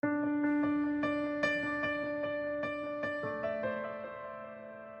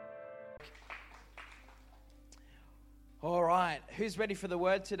right, who's ready for the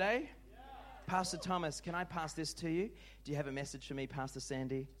word today? Yeah. Pastor Thomas, can I pass this to you? Do you have a message for me, Pastor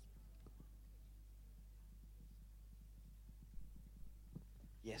Sandy?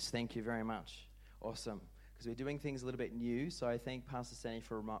 Yes, thank you very much. Awesome. Because we're doing things a little bit new, so I thank Pastor Sandy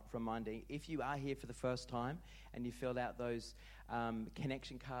for reminding. If you are here for the first time and you filled out those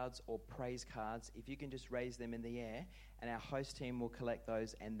connection cards or praise cards, if you can just raise them in the air, and our host team will collect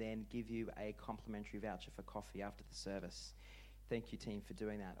those and then give you a complimentary voucher for coffee after the service. Thank you, team, for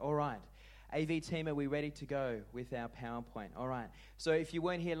doing that. All right. AV team, are we ready to go with our PowerPoint? All right. So if you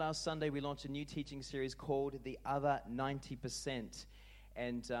weren't here last Sunday, we launched a new teaching series called The Other 90%.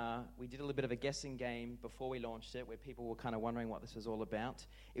 And we did a little bit of a guessing game before we launched it, where people were kind of wondering what this was all about.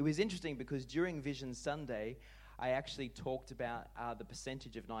 It was interesting because during Vision Sunday, I actually talked about the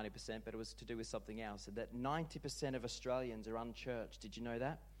percentage of 90%, but it was to do with something else, and that 90% of Australians are unchurched. Did you know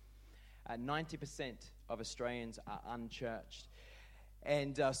that? 90% of Australians are unchurched.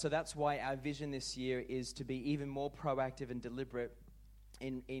 And so that's why our vision this year is to be even more proactive and deliberate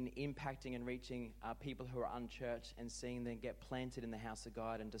in impacting and reaching people who are unchurched and seeing them get planted in the house of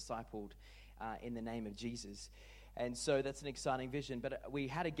God and discipled in the name of Jesus. And so that's an exciting vision. But we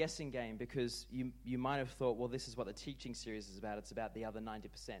had a guessing game because you might have thought, well, this is what the teaching series is about. It's about the other 90%.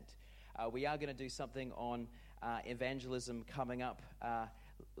 We are going to do something on evangelism coming up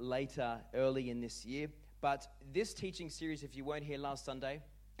later, early in this year. But this teaching series, if you weren't here last Sunday,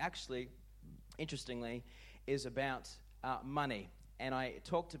 actually, interestingly, is about money. And I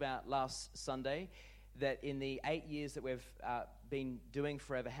talked about last Sunday that in the 8 years that we've been doing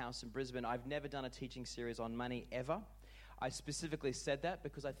Forever House in Brisbane, I've never done a teaching series on money ever. I specifically said that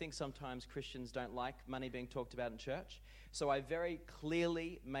because I think sometimes Christians don't like money being talked about in church. So I very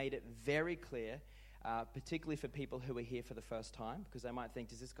clearly made it very clear, particularly for people who are here for the first time, because they might think,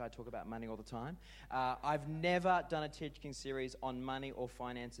 does this guy talk about money all the time? I've never done a teaching series on money or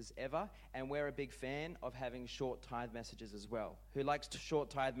finances ever, and we're a big fan of having short tithe messages as well. Who likes short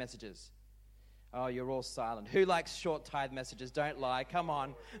tithe messages? Oh, you're all silent. Who likes short tithe messages? Don't lie. Come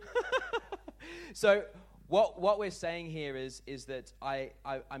on. So what we're saying here is that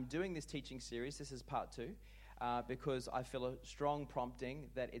I'm doing this teaching series. This is part 2. Because I feel a strong prompting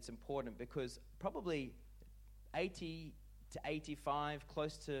that it's important, because probably 80 to 85,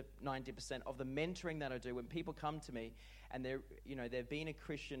 close to 90% of the mentoring that I do, when people come to me and they've been a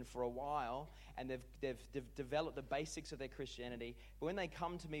Christian for a while and they've developed the basics of their Christianity, but when they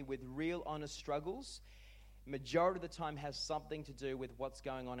come to me with real honest struggles, majority of the time has something to do with what's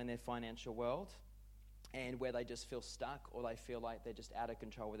going on in their financial world and where they just feel stuck or they feel like they're just out of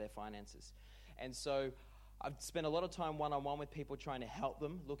control with their finances. And so I've spent a lot of time one-on-one with people trying to help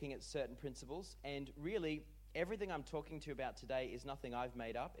them, looking at certain principles. And really, everything I'm talking to you about today is nothing I've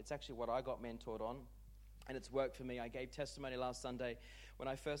made up. It's actually what I got mentored on, and it's worked for me. I gave testimony last Sunday when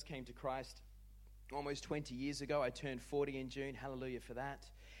I first came to Christ almost 20 years ago. I turned 40 in June. Hallelujah for that.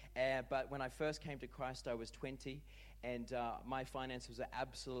 But when I first came to Christ, I was 20, and my finances were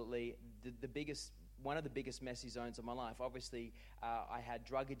absolutely one of the biggest messy zones of my life. Obviously, I had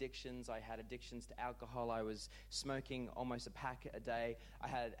drug addictions. I had addictions to alcohol. I was smoking almost a pack a day. I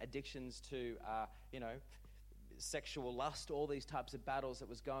had addictions to, sexual lust, all these types of battles that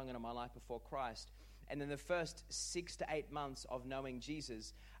was going on in my life before Christ. And then the first 6 to 8 months of knowing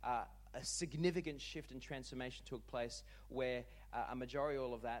Jesus, a significant shift and transformation took place where a majority of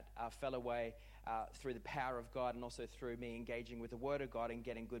all of that fell away through the power of God and also through me engaging with the Word of God and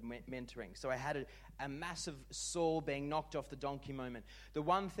getting good mentoring. So I had a massive Saul being knocked off the donkey moment. The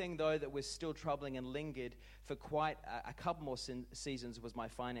one thing, though, that was still troubling and lingered for quite a couple more seasons was my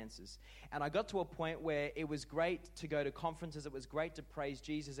finances. And I got to a point where it was great to go to conferences. It was great to praise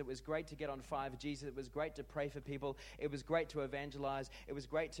Jesus. It was great to get on fire for Jesus. It was great to pray for people. It was great to evangelize. It was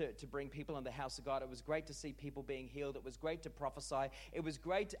great to bring people in the house of God. It was great to see people being healed. It was great to prophesy. It was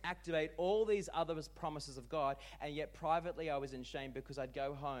great to activate all these other promises of God. And yet privately I was in shame because I'd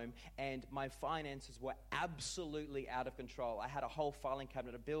go home and my finances were absolutely out of control. I had a whole filing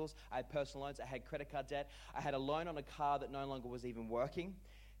cabinet of bills. I had personal loans. I had credit card debt. I had a loan on a car that no longer was even working.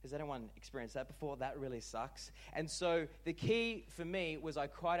 Has anyone experienced that before? That really sucks. And so the key for me was I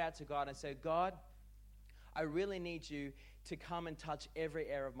cried out to God and said, God, I really need you to come and touch every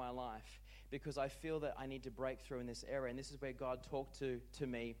area of my life because I feel that I need to break through in this area. And this is where God talked to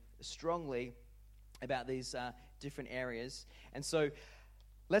me strongly about these different areas. And so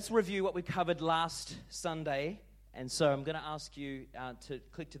let's review what we covered last Sunday. And so I'm going to ask you to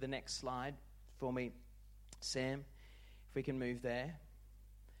click to the next slide for me, Sam, if we can move there.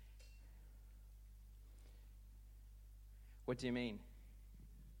 What do you mean?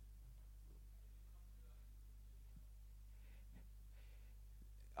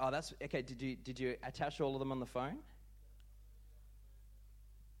 Oh, that's okay. Did you attach all of them on the phone?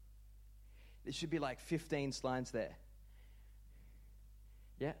 There should be like 15 slides there.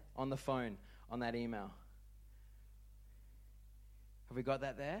 Yeah, on the phone, on that email. Have we got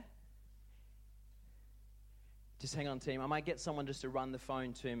that there? Just hang on, team. I might get someone just to run the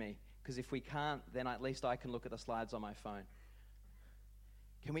phone to me, because if we can't, then at least I can look at the slides on my phone.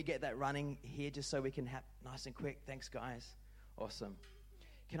 Can we get that running here just so we can have nice and quick? Thanks, guys. Awesome.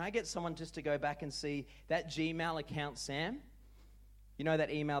 Can I get someone just to go back and see that Gmail account, Sam? You know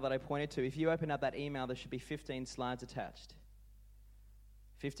that email that I pointed to? If you open up that email, there should be 15 slides attached.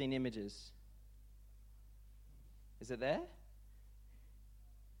 15 images. Is it there?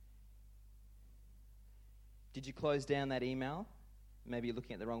 Did you close down that email? Maybe you're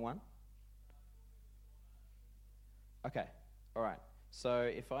looking at the wrong one. Okay, all right. So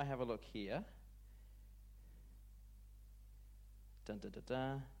if I have a look here. Dun, dun, dun,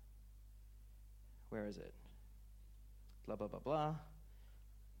 dun. Where is it? Blah, blah, blah, blah.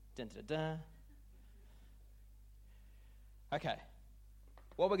 Dun, dun, dun, dun. Okay.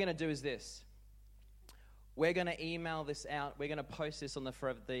 What we're going to do is this. We're going to email this out. We're going to post this on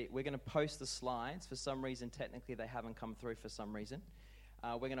we're going to post the slides. For some reason, technically, they haven't come through for some reason.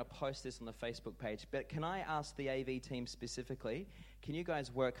 We're going to post this on the Facebook page. But can I ask the AV team specifically, can you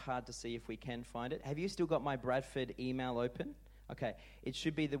guys work hard to see if we can find it? Have you still got my Bradford email open? Okay. It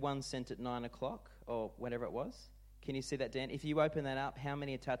should be the one sent at 9 o'clock or whatever it was. Can you see that, Dan? If you open that up, how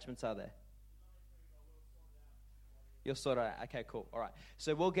many attachments are there? You'll sort it out. Okay, cool. All right.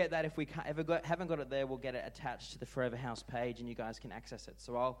 So we'll get that. If we haven't got it there, we'll get it attached to the Forever House page, and you guys can access it.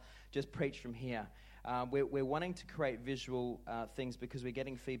 So I'll just preach from here. We're wanting to create visual things because we're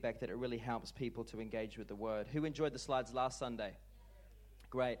getting feedback that it really helps people to engage with the Word. Who enjoyed the slides last Sunday?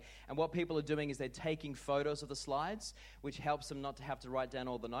 Great. And what people are doing is they're taking photos of the slides, which helps them not to have to write down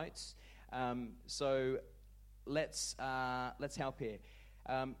all the notes. So let's help here.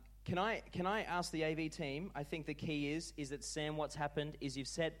 Can I ask the AV team? I think the key is that, Sam, what's happened is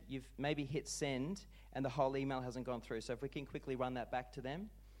you've maybe hit send and the whole email hasn't gone through. So if we can quickly run that back to them,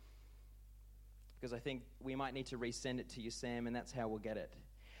 because I think we might need to resend it to you, Sam, and that's how we'll get it.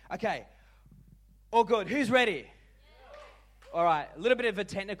 Okay, all good. Who's ready? All right, a little bit of a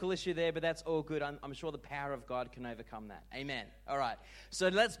technical issue there, but that's all good. I'm sure the power of God can overcome that. Amen. All right, so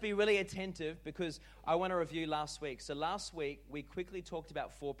let's be really attentive because I want to review last week. So last week, we quickly talked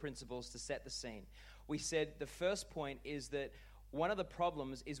about 4 principles to set the scene. We said the first point is that one of the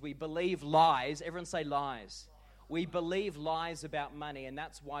problems is we believe lies. Everyone say lies. We believe lies about money, and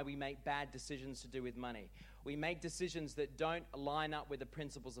that's why we make bad decisions to do with money. We make decisions that don't line up with the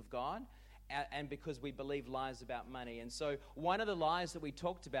principles of God, and because we believe lies about money. And so one of the lies that we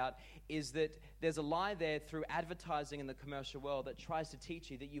talked about is that there's a lie there through advertising in the commercial world that tries to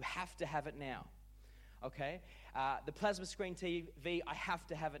teach you that you have to have it now. Okay? The plasma screen TV, I have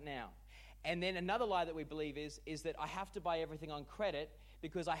to have it now. And then another lie that we believe is that I have to buy everything on credit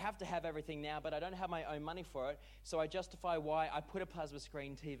because I have to have everything now, but I don't have my own money for it. So I justify why I put a plasma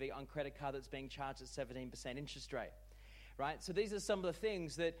screen TV on credit card that's being charged at 17% interest rate. Right? So these are some of the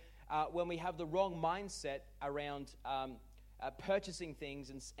things that when we have the wrong mindset around purchasing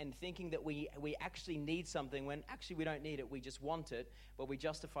things and thinking that we actually need something when actually we don't need it, we just want it, but we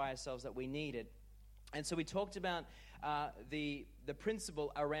justify ourselves that we need it. And so we talked about the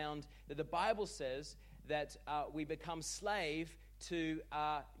principle around that the Bible says that we become slave to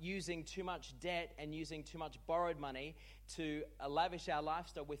using too much debt and using too much borrowed money to lavish our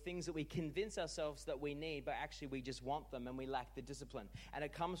lifestyle with things that we convince ourselves that we need, but actually we just want them and we lack the discipline. And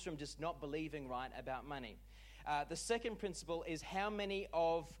it comes from just not believing right about money. The second principle is how many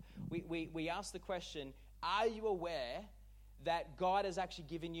of, we ask the question, are you aware that God has actually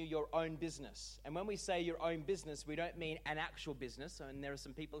given you your own business? And when we say your own business, we don't mean an actual business, and there are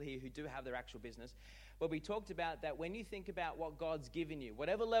some people here who do have their actual business, but we talked about that when you think about what God's given you,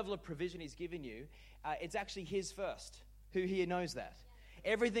 whatever level of provision He's given you, it's actually His first. Who here knows that?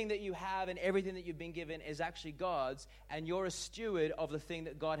 Everything that you have and everything that you've been given is actually God's, and you're a steward of the thing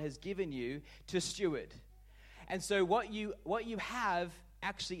that God has given you to steward. And so what you have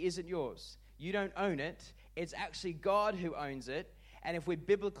actually isn't yours. You don't own it. It's actually God who owns it. And if we're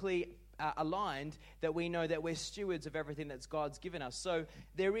biblically aligned, that we know that we're stewards of everything that's God's given us. So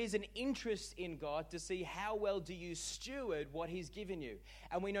there is an interest in God to see how well do you steward what He's given you.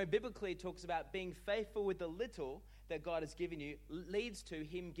 And we know biblically it talks about being faithful with the little that God has given you leads to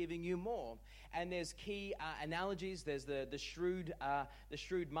him giving you more. And there's key analogies. There's the shrewd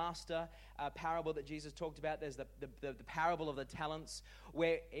master parable that Jesus talked about. There's the parable of the talents,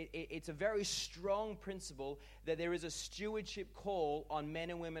 where it's a very strong principle that there is a stewardship call on men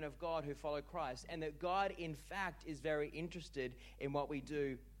and women of God who follow Christ, and that God, in fact, is very interested in what we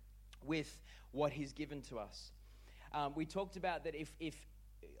do with what he's given to us. We talked about that if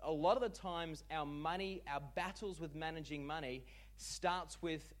a lot of the times our battles with managing money starts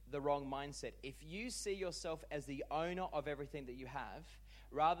with the wrong mindset. If you see yourself as the owner of everything that you have,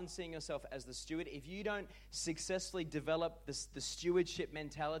 rather than seeing yourself as the steward, if you don't successfully develop the stewardship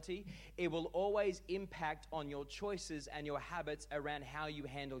mentality, it will always impact on your choices and your habits around how you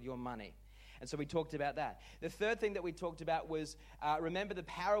handle your money. And so we talked about that. The third thing that we talked about was, remember the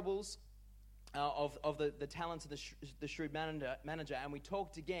parables of the talents of the shrewd manager, and we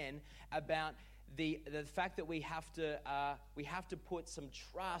talked again about the fact that we have to put some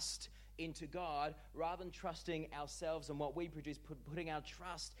trust into God rather than trusting ourselves and what we produce, putting our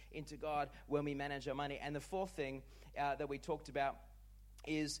trust into God when we manage our money. And the fourth thing that we talked about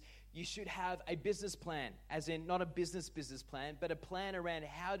is you should have a business plan, as in not a business plan, but a plan around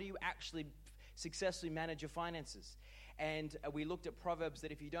how do you actually successfully manage your finances. And we looked at Proverbs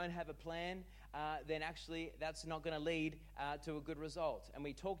that if you don't have a plan, then actually that's not going to lead to a good result. And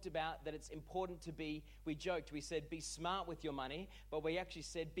we talked about that it's important to we said be smart with your money, but we actually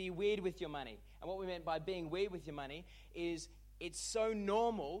said be weird with your money. And what we meant by being weird with your money is it's so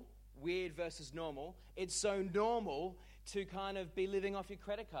normal, weird versus normal, it's so normal to kind of be living off your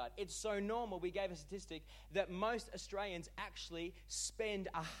credit card. It's so normal, we gave a statistic, that most Australians actually spend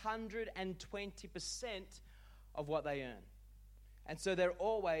 120% of what they earn. And so they're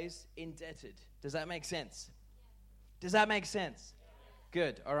always indebted. Does that make sense? Does that make sense?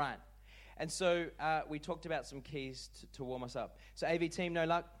 Good, all right. And so we talked about some keys to warm us up. So AV team, no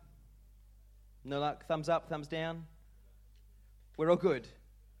luck? No luck? Thumbs up, thumbs down? We're all good.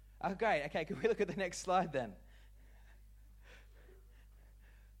 Oh, great. Okay, can we look at the next slide then?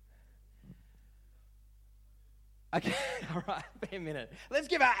 Okay, all right, wait a minute. Let's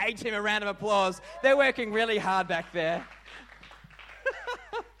give our A team a round of applause. They're working really hard back there.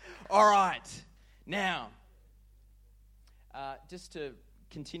 All right, now, just to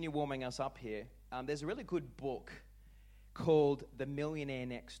continue warming us up here, there's a really good book called The Millionaire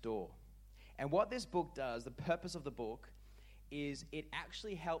Next Door. And what this book does, the purpose of the book, is it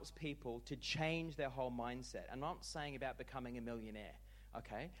actually helps people to change their whole mindset. I'm not saying about becoming a millionaire,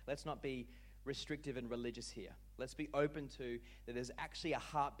 okay? Let's not be restrictive and religious here. Let's be open to that there's actually a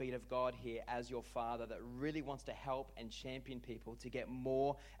heartbeat of God here as your Father that really wants to help and champion people to get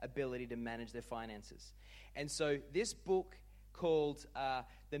more ability to manage their finances. And so this book called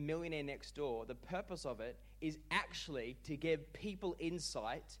The Millionaire Next Door, the purpose of it is actually to give people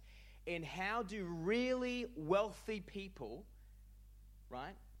insight in how do really wealthy people,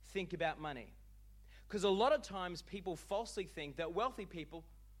 right, think about money. Because a lot of times people falsely think that wealthy people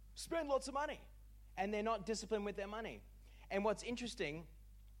spend lots of money and they're not disciplined with their money. And what's interesting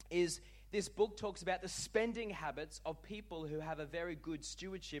is this book talks about the spending habits of people who have a very good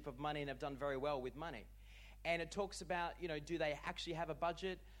stewardship of money and have done very well with money. And it talks about, do they actually have a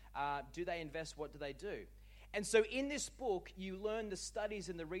budget? Do they invest? What do they do? And so in this book, you learn the studies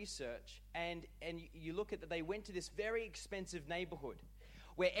and the research, and you look at that they went to this very expensive neighborhood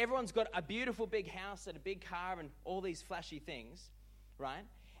where everyone's got a beautiful big house and a big car and all these flashy things, right?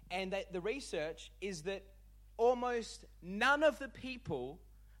 And that the research is that almost none of the people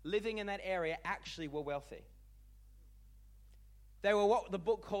living in that area actually were wealthy. They were what the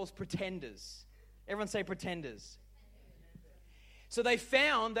book calls pretenders. Everyone say pretenders. So they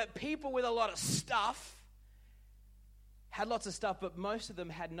found that people with a lot of stuff had lots of stuff, but most of them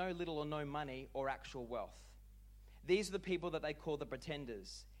had no little or no money or actual wealth. These are the people that they call the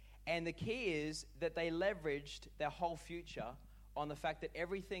pretenders. And the key is that they leveraged their whole future on the fact that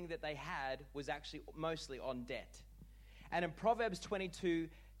everything that they had was actually mostly on debt. And in Proverbs 22,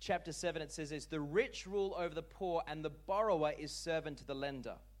 chapter 7, it says this: the rich rule over the poor, and the borrower is servant to the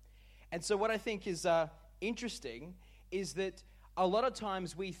lender. And so what I think is interesting is that a lot of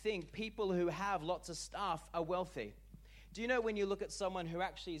times we think people who have lots of stuff are wealthy. Do you know when you look at someone who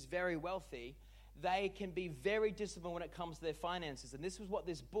actually is very wealthy, they can be very disciplined when it comes to their finances. And this is what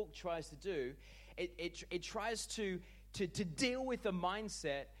this book tries to do. It tries to deal with the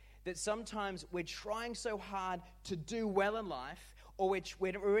mindset that sometimes we're trying so hard to do well in life, or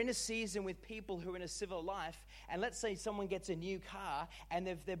we're in a season with people who are in a civil life, and let's say someone gets a new car and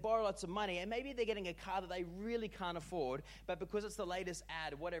they borrow lots of money, and maybe they're getting a car that they really can't afford, but because it's the latest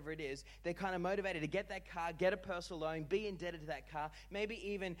ad, whatever it is, they're kind of motivated to get that car, get a personal loan, be indebted to that car, maybe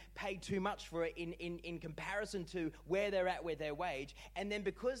even pay too much for it in comparison to where they're at with their wage. And then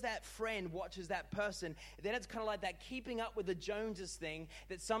because that friend watches that person, then it's kind of like that keeping up with the Joneses thing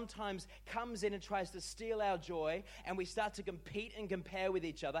that sometimes comes in and tries to steal our joy, and we start to compete and compare with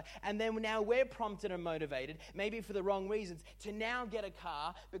each other. And then now we're prompted and motivated, maybe for the wrong reasons, to now get a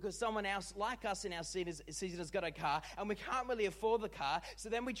car because someone else like us in our season has got a car, and we can't really afford the car. So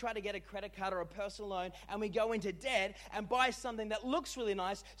then we try to get a credit card or a personal loan, and we go into debt and buy something that looks really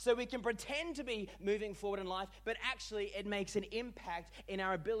nice so we can pretend to be moving forward in life, but actually it makes an impact in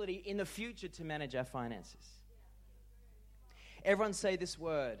our ability in the future to manage our finances. Everyone say this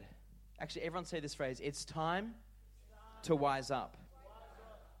word. Actually, everyone say this phrase. It's time to wise up.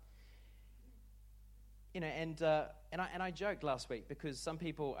 And I joked last week because some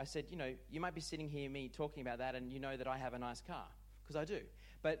people, I said, you might be sitting here, me talking about that, and you know that I have a nice car, because I do.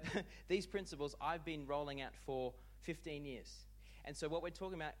 But these principles I've been rolling out for 15 years. And so what we're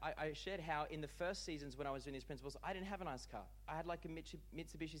talking about, I shared how in the first seasons when I was doing these principles, I didn't have a nice car. I had like a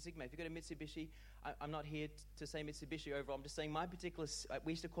Mitsubishi Sigma. If you go to Mitsubishi, I'm not here to say Mitsubishi overall. I'm just saying my particular,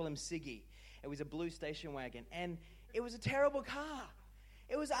 we used to call him Siggy. It was a blue station wagon. And it was a terrible car.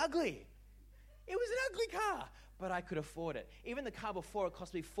 It was ugly. It was an ugly car, but I could afford it. Even the car before, it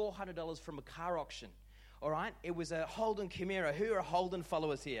cost me $400 from a car auction. All right? It was a Holden Chimera. Who are Holden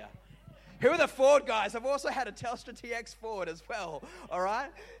followers here? Who are the Ford guys? I've also had a Telstra TX Ford as well, all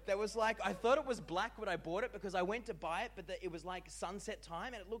right? That was like, I thought it was black when I bought it because I went to buy it, but it was like sunset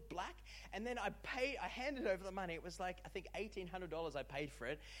time and it looked black. And then I handed over the money. It was like, I think $1,800 I paid for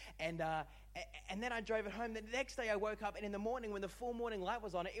it. And then I drove it home. The next day I woke up, and in the morning when the full morning light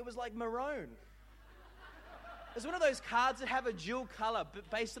was on it, it was like maroon. It's one of those cars that have a dual color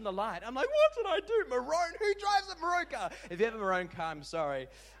based on the light. I'm like, what did I do? Maroon? Who drives a maroon car? If you have a maroon car, I'm sorry.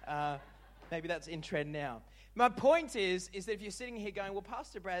 Maybe that's in trend now. My point is that if you're sitting here going, well,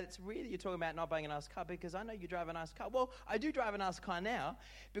 Pastor Brad, it's really you're talking about not buying a nice car because I know you drive a nice car. Well, I do drive a nice car now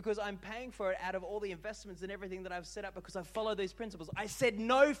because I'm paying for it out of all the investments and everything that I've set up because I follow these principles. I said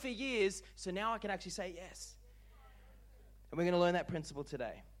no for years, so now I can actually say yes. And we're going to learn that principle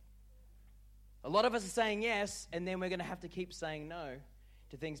today. A lot of us are saying yes, and then we're going to have to keep saying no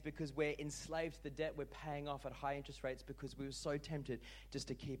to things because we're enslaved to the debt we're paying off at high interest rates because we were so tempted just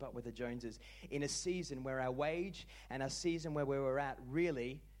to keep up with the Joneses in a season where our wage and our season where we were at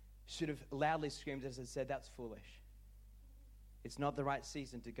really should have loudly screamed as I said, that's foolish. It's not the right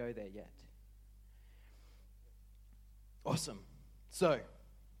season to go there yet. Awesome. So,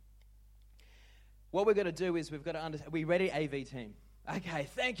 what we're going to do is we've got to understand. Are we ready, AV team? Okay,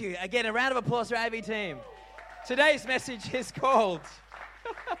 thank you. Again, a round of applause for AV team. Today's message is called...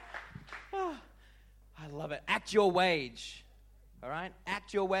 I love it. Act your wage. All right?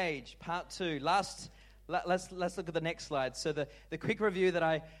 Act your wage. Part 2. Let's look at the next slide. So the quick review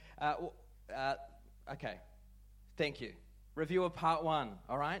that okay. Thank you. Review of part 1.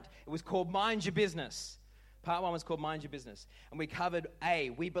 All right? It was called Mind Your Business. Part 1 was called Mind Your Business. And we covered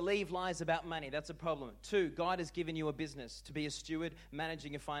A, we believe lies about money. That's a problem. 2, God has given you a business to be a steward,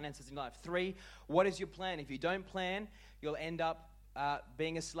 managing your finances in life. 3, what is your plan? If you don't plan, you'll end up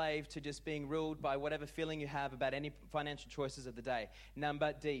being a slave to just being ruled by whatever feeling you have about any financial choices of the day.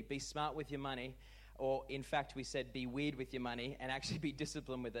 Number D, be smart with your money. Or in fact, we said be weird with your money and actually be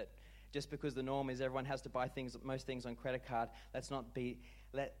disciplined with it. Just because the norm is everyone has to buy most things on credit card, let's not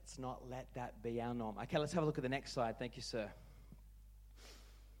let that be our norm. Okay, let's have a look at the next slide. Thank you, sir.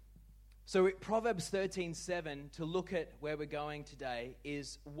 So Proverbs 13:7, to look at where we're going today,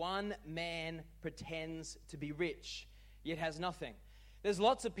 is one man pretends to be rich, yet has nothing. There's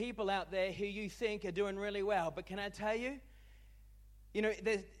lots of people out there who you think are doing really well, but can I tell you?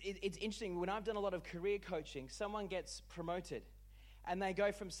 It's interesting. When I've done a lot of career coaching, someone gets promoted, and they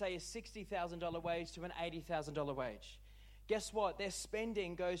go from, say, a $60,000 wage to an $80,000 wage. Guess what? Their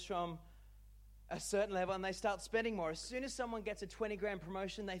spending goes from a certain level and they start spending more. As soon as someone gets a 20 grand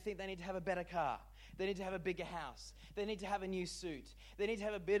promotion, they think they need to have a better car. They need to have a bigger house. They need to have a new suit. They need to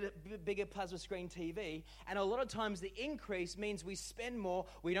have a bigger plasma screen TV. And a lot of times the increase means we spend more,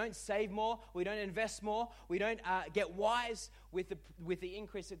 we don't save more, we don't invest more, we don't get wise with the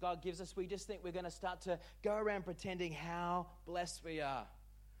increase that God gives us. We just think we're going to start to go around pretending how blessed we are.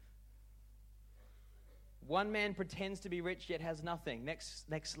 One man pretends to be rich yet has nothing. Next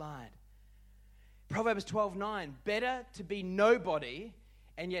slide. Proverbs 12:9. Better to be nobody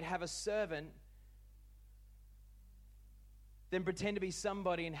and yet have a servant than pretend to be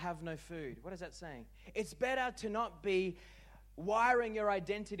somebody and have no food. What is that saying? It's better to not be wiring your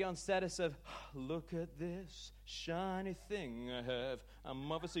identity on status of, look at this shiny thing I have.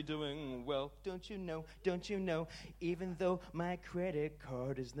 I'm obviously doing well. Don't you know, even though my credit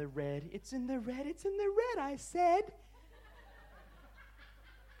card is in the red, it's in the red, I said.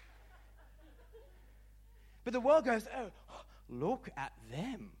 But the world goes, oh, look at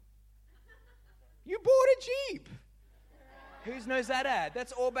them. You bought a Jeep. Who knows that ad?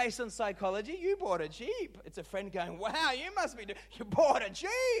 That's all based on psychology. You bought a Jeep. It's a friend going, wow, you bought a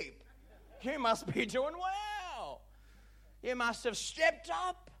Jeep. You must be doing well. You must have stepped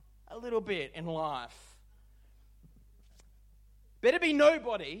up a little bit in life. Better be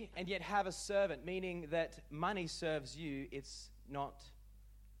nobody and yet have a servant, meaning that money serves you. It's not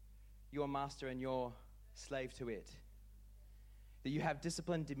your master and your slave to it. That you have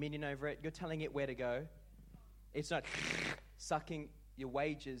discipline, dominion over it. You're telling it where to go. It's not sucking your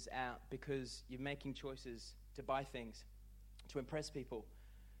wages out because you're making choices to buy things, to impress people.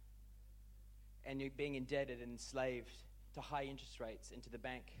 And you're being indebted and enslaved to high interest rates and to the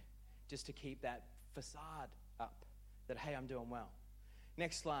bank just to keep that facade up that, hey, I'm doing well.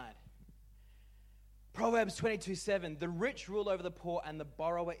 Next slide. Proverbs 22:7, the rich rule over the poor and the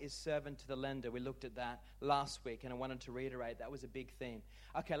borrower is servant to the lender. We looked at that last week and I wanted to reiterate that was a big theme.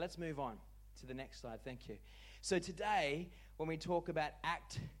 Okay, let's move on to the next slide. Thank you. So today, when we talk about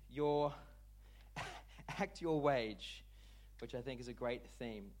act your wage, which I think is a great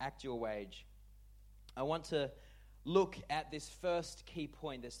theme, act your wage, I want to look at this first key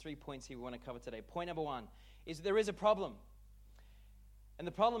point. There's 3 points here we want to cover today. Point number 1 is there is a problem. And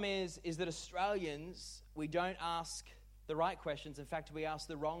the problem is that Australians, we don't ask the right questions. In fact, we ask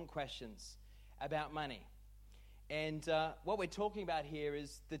the wrong questions about money. And what we're talking about here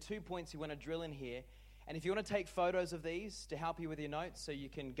is the 2 points you want to drill in here. And if you want to take photos of these to help you with your notes so you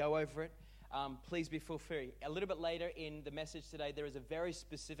can go over it, please feel free. A little bit later in the message today, there is a very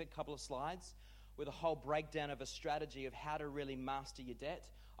specific couple of slides with a whole breakdown of a strategy of how to really master your debt.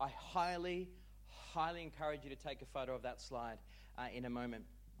 I highly encourage you to take a photo of that slide in a moment.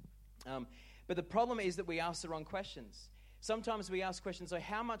 But the problem is that we ask the wrong questions. Sometimes we ask questions like,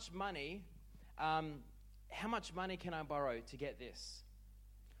 how much money can I borrow to get this?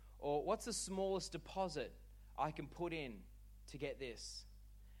 Or what's the smallest deposit I can put in to get this?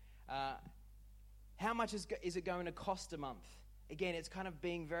 How much is it going to cost a month? Again, it's kind of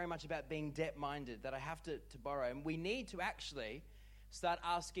being very much about being debt-minded, that I have to borrow. And we need to actually start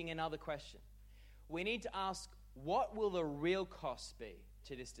asking another question. We need to ask, what will the real cost be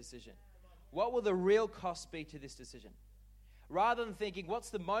to this decision? What will the real cost be to this decision? Rather than thinking, what's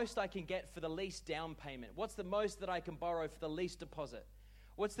the most I can get for the least down payment? What's the most that I can borrow for the least deposit?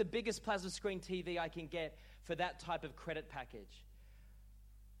 What's the biggest plasma screen TV I can get for that type of credit package?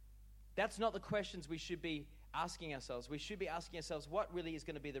 That's not the questions we should be asking ourselves. We should be asking ourselves, what really is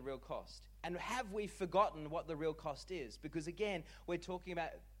going to be the real cost? And have we forgotten what the real cost is? Because again, we're talking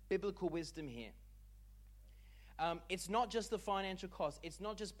about biblical wisdom here. It's not just the financial cost. It's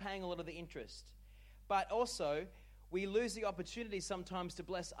not just paying a lot of the interest. But also, we lose the opportunity sometimes to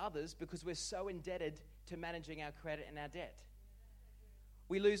bless others because we're so indebted to managing our credit and our debt.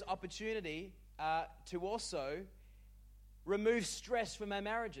 We lose opportunity to also remove stress from our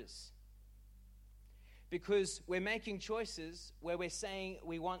marriages because we're making choices where we're saying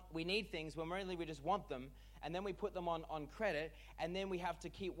we need things when really we just want them, and then we put them on credit, and then we have to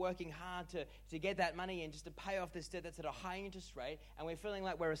keep working hard to get that money in just to pay off this debt that's at a high interest rate, and we're feeling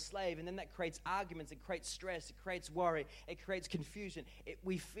like we're a slave, and then that creates arguments, it creates stress, it creates worry, it creates confusion.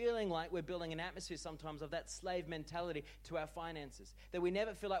 We're feeling like we're building an atmosphere sometimes of that slave mentality to our finances, that we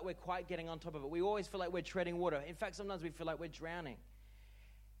never feel like we're quite getting on top of it. We always feel like we're treading water. In fact, sometimes we feel like we're drowning.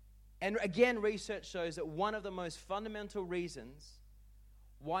 And again, research shows that one of the most fundamental reasons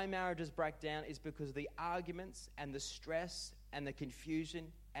why marriages break down is because of the arguments and the stress and the confusion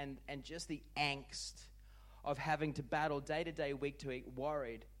and just the angst of having to battle day to day, week to week,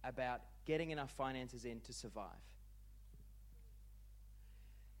 worried about getting enough finances in to survive.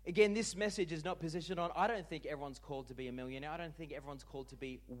 Again, this message is not positioned on, I don't think everyone's called to be a millionaire. I don't think everyone's called to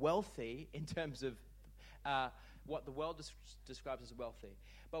be wealthy in terms of what the world describes as wealthy.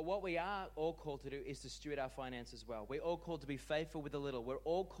 But what we are all called to do is to steward our finances well. We're all called to be faithful with a little. We're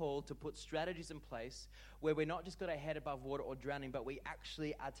all called to put strategies in place where we're not just got our head above water or drowning, but we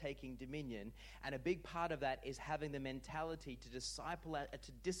actually are taking dominion. And a big part of that is having the mentality to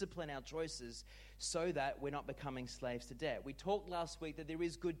discipline our choices so that we're not becoming slaves to debt. We talked last week that there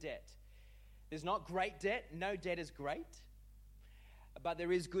is good debt. There's not great debt. No debt is great. But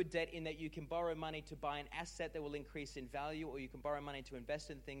there is good debt in that you can borrow money to buy an asset that will increase in value, or you can borrow money to invest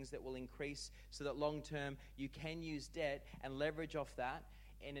in things that will increase, so that long term you can use debt and leverage off that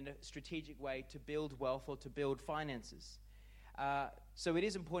in a strategic way to build wealth or to build finances. So it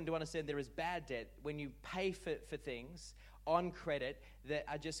is important to understand there is bad debt when you pay for things on credit that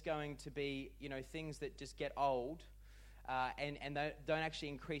are just going to be, things that just get old and they don't actually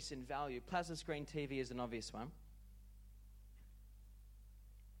increase in value. Plasma screen TV is an obvious one.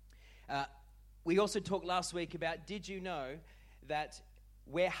 We also talked last week about, did you know that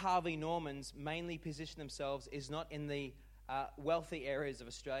where Harvey Normans mainly position themselves is not in the wealthy areas of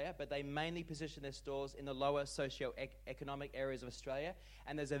Australia, but they mainly position their stores in the lower socio-economic areas of Australia.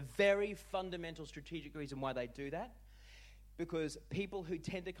 And there's a very fundamental strategic reason why they do that. Because people who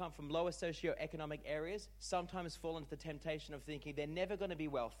tend to come from lower socio-economic areas sometimes fall into the temptation of thinking they're never going to be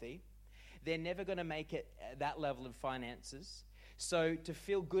wealthy, they're never going to make it at that level of finances. So to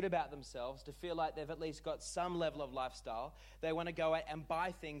feel good about themselves, to feel like they've at least got some level of lifestyle, they want to go out and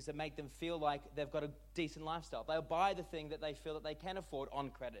buy things that make them feel like they've got a decent lifestyle. They'll buy the thing that they feel that they can afford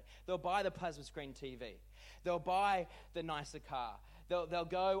on credit. They'll buy the plasma screen TV. They'll buy the nicer car. They'll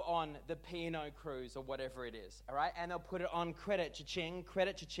go on the P&O cruise or whatever it is, all right? And they'll put it on credit, cha-ching,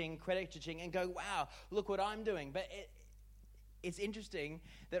 credit, cha-ching, credit, cha-ching, and go, wow, look what I'm doing. But it's interesting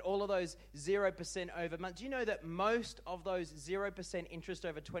that all of those 0% over months, do you know that most of those 0% interest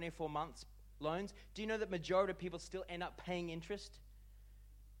over 24 months loans, do you know that majority of people still end up paying interest?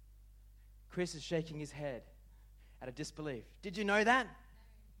 Chris is shaking his head out of disbelief. Did you know that?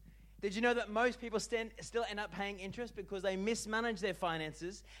 Did you know that most people still end up paying interest because they mismanage their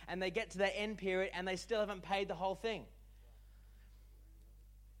finances and they get to their end period and they still haven't paid the whole thing?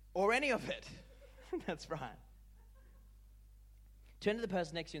 Or any of it. That's right. Turn to the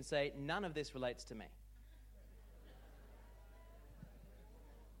person next to you and say, none of this relates to me.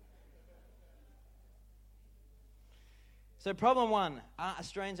 So problem one,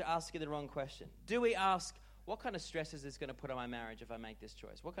 Australians are asking the wrong question. Do we ask, what kind of stress is this going to put on my marriage if I make this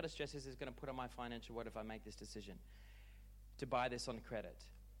choice? What kind of stress is this going to put on my financial world if I make this decision? To buy this on credit,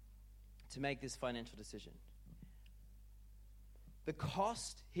 to make this financial decision. The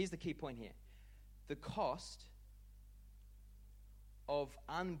cost, here's the key point here. The cost of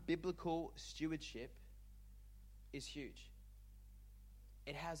unbiblical stewardship is huge.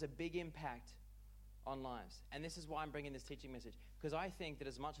 It has a big impact on lives. And this is why I'm bringing this teaching message. Because I think that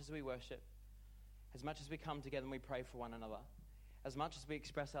as much as we worship, as much as we come together and we pray for one another, as much as we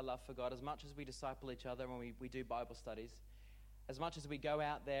express our love for God, as much as we disciple each other when we do Bible studies, as much as we go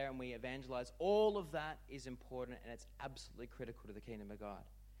out there and we evangelize, all of that is important and it's absolutely critical to the kingdom of God.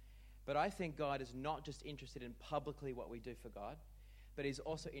 But I think God is not just interested in publicly what we do for God, but he's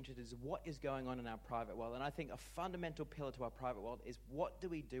also interested in what is going on in our private world. And I think a fundamental pillar to our private world is, what do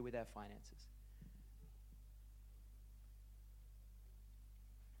we do with our finances?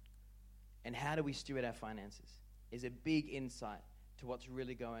 And how do we steward our finances is a big insight to what's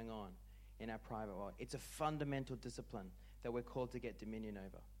really going on in our private world. It's a fundamental discipline that we're called to get dominion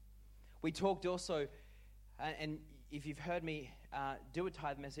over. We talked also, and if you've heard me do a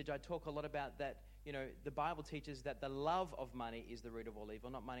tithe message, I talk a lot about that. The Bible teaches that the love of money is the root of all evil,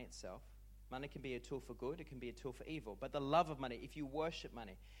 not money itself. Money can be a tool for good, it can be a tool for evil. But the love of money, if you worship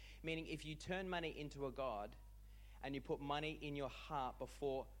money, meaning if you turn money into a god and you put money in your heart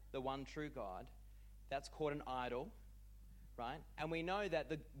before the one true God, that's called an idol, right? And we know that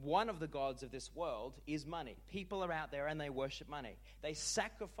one of the gods of this world is money. People are out there and they worship money. They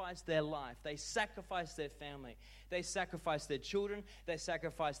sacrifice their life. They sacrifice their family. They sacrifice their children. They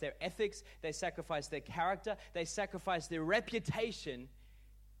sacrifice their ethics. They sacrifice their character. They sacrifice their reputation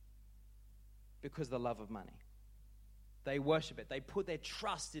because of the love of money. They worship it. They put their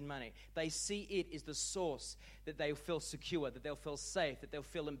trust in money. They see it as the source that they'll feel secure, that they'll feel safe, that they'll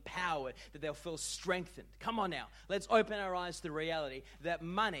feel empowered, that they'll feel strengthened. Come on now. Let's open our eyes to the reality that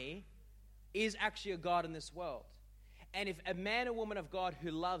money is actually a god in this world. And if a man or woman of God who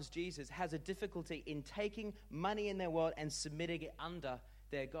loves Jesus has a difficulty in taking money in their world and submitting it under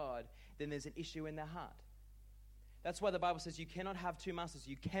their God, then there's an issue in their heart. That's why the Bible says you cannot have two masters.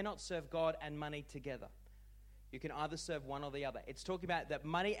 You cannot serve God and money together. You can either serve one or the other. It's talking about that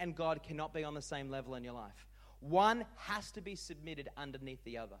money and God cannot be on the same level in your life. One has to be submitted underneath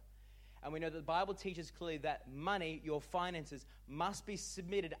the other. And we know that the Bible teaches clearly that money, your finances, must be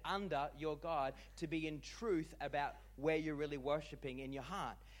submitted under your God to be in truth about where you're really worshiping in your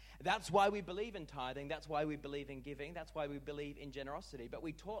heart. That's why we believe in tithing. That's why we believe in giving. That's why we believe in generosity. But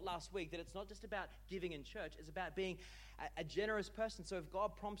we taught last week that it's not just about giving in church. It's about being a generous person. So if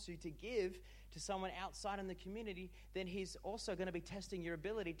God prompts you to give to someone outside in the community, then he's also going to be testing your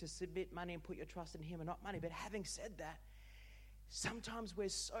ability to submit money and put your trust in him and not money. But having said that, sometimes we're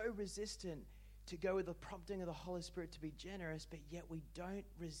so resistant to go with the prompting of the Holy Spirit to be generous, but yet we don't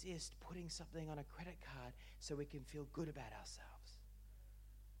resist putting something on a credit card so we can feel good about ourselves.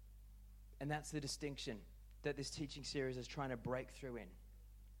 And that's the distinction that this teaching series is trying to break through in.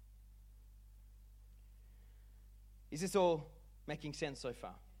 Is this all making sense so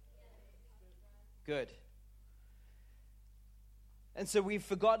far? Good. And so we've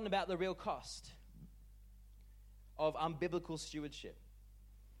forgotten about the real cost of unbiblical stewardship.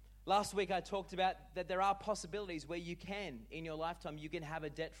 Last week I talked about that there are possibilities where you can, in your lifetime, you can have a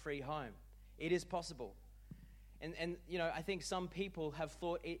debt-free home. It is possible. And you know, I think some people have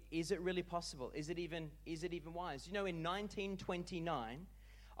thought, is it really possible? Is it even wise? You know, in 1929,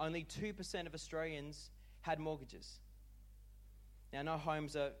 only 2% of Australians had mortgages. Now, I know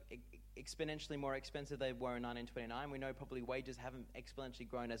homes are exponentially more expensive than they were in 1929. We know probably wages haven't exponentially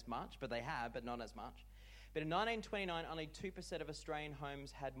grown as much, but they have, but not as much. But in 1929, only 2% of Australian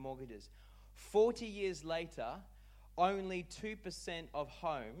homes had mortgages. 40 years later, only 2% of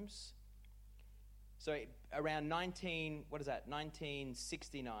homes, so around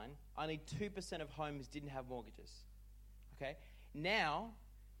 1969, only 2% of homes didn't have mortgages. Okay? Now,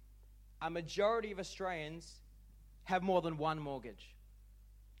 a majority of Australians have more than one mortgage,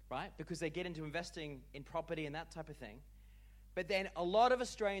 right? Because they get into investing in property and that type of thing. But then a lot of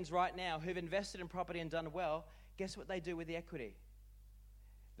Australians right now who've invested in property and done well, guess what they do with the equity?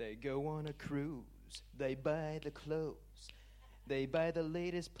 They go on a cruise. They buy the clothes. They buy the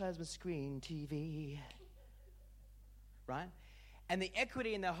latest plasma screen TV. Right? And the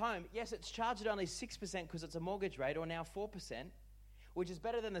equity in their home, yes, it's charged at only 6% because it's a mortgage rate, or now 4%, which is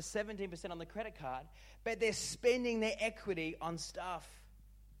better than the 17% on the credit card, but they're spending their equity on stuff.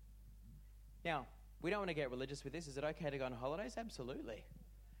 Now, we don't want to get religious with this. Is it okay to go on holidays? Absolutely.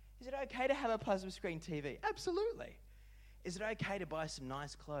 Is it okay to have a plasma screen TV? Absolutely. Is it okay to buy some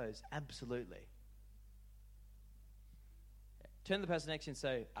nice clothes? Absolutely. Turn to the person next to you and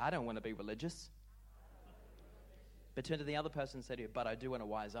say, I don't want to be religious. But turn to the other person and say to you, but I do want to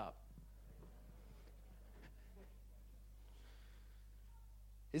wise up.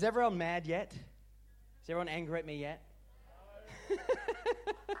 Is everyone mad yet? Is everyone angry at me yet?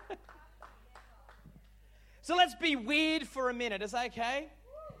 So let's be weird for a minute. Is that okay?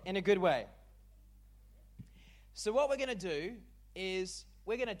 In a good way. So what we're going to do is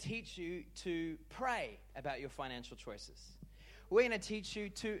we're going to teach you to pray about your financial choices. We're going to teach you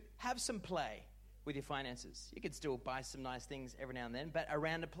to have some play with your finances. You can still buy some nice things every now and then, but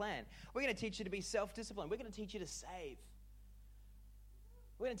around a plan. We're going to teach you to be self-disciplined. We're going to teach you to save.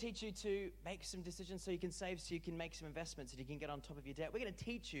 We're going to teach you to make some decisions so you can save, so you can make some investments, so you can get on top of your debt. We're going to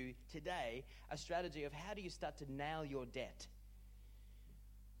teach you today a strategy of how do you start to nail your debt.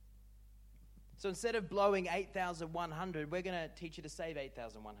 So instead of blowing 8,100, we're going to teach you to save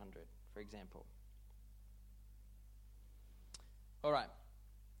 8,100, for example. All right.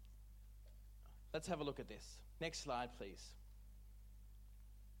 Let's have a look at this. Next slide, please.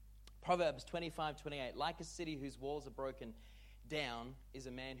 Proverbs 25:28. Like a city whose walls are broken down is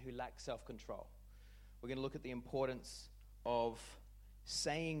a man who lacks self-control. We're going to look at the importance of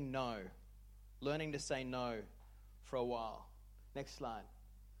saying no, learning to say no for a while. Next slide.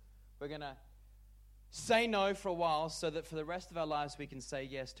 We're going to say no for a while so that for the rest of our lives we can say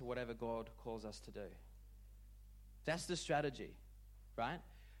yes to whatever God calls us to do. That's the strategy, right?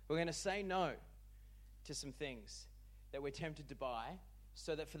 We're going to say no to some things that we're tempted to buy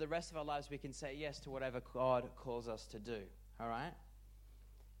so that for the rest of our lives we can say yes to whatever God calls us to do. All right?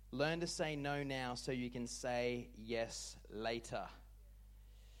 Learn to say no now so you can say yes later.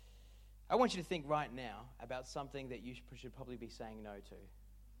 I want you to think right now about something that you should probably be saying no to.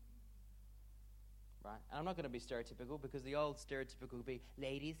 Right? And I'm not going to be stereotypical because the old stereotypical would be,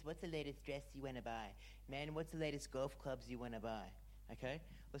 ladies, what's the latest dress you want to buy? Men, what's the latest golf clubs you want to buy? Okay?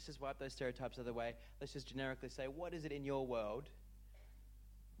 Let's just wipe those stereotypes out of the way. Let's just generically say, what is it in your world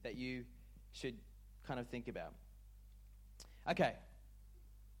that you should kind of think about? Okay.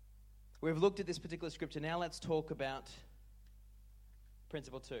 We've looked at this particular scripture. Now let's talk about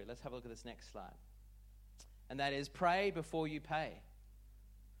principle 2. Let's have a look at this next slide. And that is pray before you pay.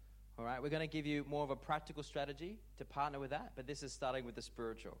 All right, we're going to give you more of a practical strategy to partner with that, but this is starting with the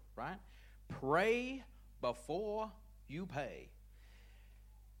spiritual, right? Pray before you pay.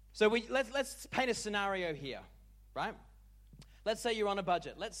 So let's paint a scenario here, right? Let's say you're on a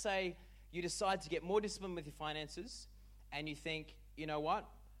budget. Let's say you decide to get more disciplined with your finances and you think, you know what?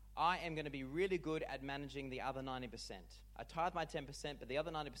 I am going to be really good at managing the other 90%. I tithe my 10%, but the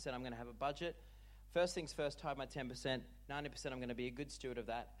other 90% I'm going to have a budget. First things first, tithe my 10%. 90% I'm going to be a good steward of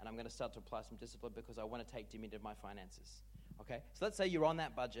that, and I'm going to start to apply some discipline because I want to take dominion of my finances. Okay? So let's say you're on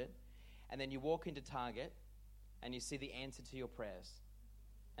that budget, and then you walk into Target, and you see the answer to your prayers.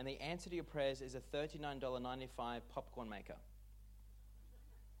 And the answer to your prayers is a $39.95 popcorn maker.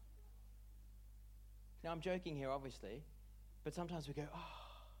 Now, I'm joking here, obviously, but sometimes we go,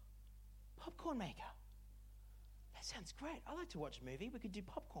 popcorn maker. That sounds great. I like to watch a movie. We could do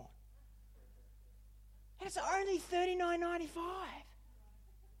popcorn. And it's only $39.95.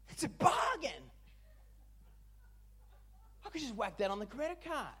 It's a bargain. I could just whack that on the credit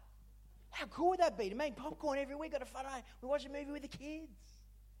card. How cool would that be to make popcorn every week on a Friday night? We watch a movie with the kids.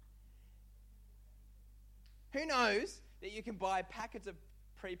 Who knows that you can buy packets of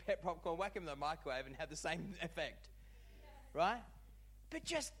pre-pet popcorn, whack them in the microwave and have the same effect, right? But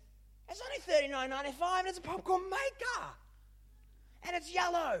just, it's only $39.95 and it's a popcorn maker. And it's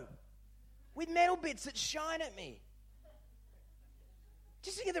yellow with metal bits that shine at me.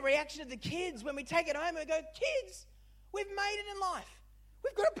 Just think of the reaction of the kids when we take it home and go, kids, we've made it in life.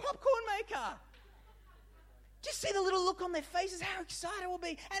 We've got a popcorn maker. Just see the little look on their faces, how excited we'll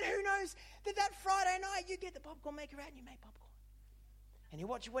be. And who knows that Friday night you get the popcorn maker out and you make popcorn. And you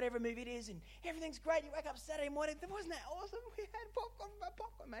watch whatever movie it is and everything's great. You wake up Saturday morning, wasn't that awesome? We had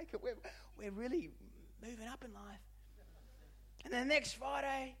popcorn maker. We're really moving up in life. And then the next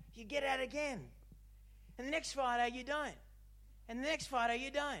Friday, you get out again. And the next Friday, you don't. And the next Friday,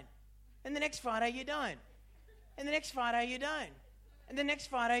 you don't. And the next Friday, you don't. And the next Friday, you don't. And the next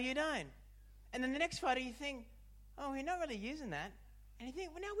Friday, you don't. And then the next Friday, you think, oh, we're not really using that. And you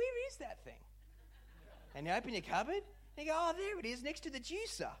think, well, now where is that thing? And you open your cupboard, and you go, oh, there it is, next to the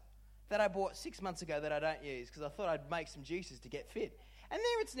juicer that I bought 6 months ago that I don't use because I thought I'd make some juices to get fit. And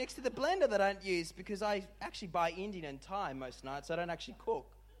there it's next to the blender that I don't use because I actually buy Indian and Thai most nights, so I don't actually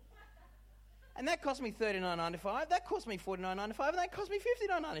cook. And that cost me $39.95, that cost me $49.95, and that cost me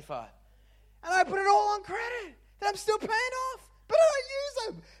 $59.95. And I put it all on credit that I'm still paying off. But I don't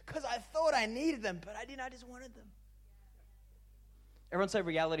use them because I thought I needed them, but I didn't. I just wanted them. Everyone say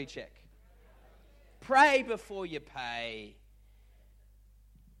reality check. Pray before you pay.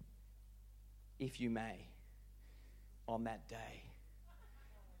 If you may, on that day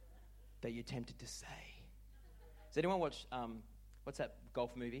that you're tempted to say. Does anyone watch, what's that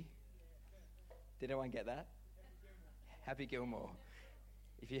golf movie? Did anyone get that? Happy Gilmore.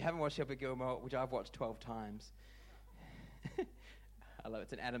 If you haven't watched Happy Gilmore, which I've watched 12 times, I love it.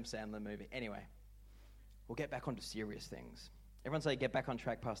 It's an Adam Sandler movie. Anyway, we'll get back onto serious things. Everyone say, get back on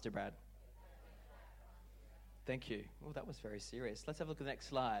track, Pastor Brad. Thank you. Oh, that was very serious. Let's have a look at the next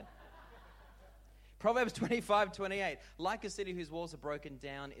slide. Proverbs 25:28. Like a city whose walls are broken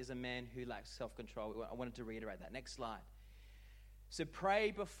down is a man who lacks self-control. I wanted to reiterate that. Next slide. So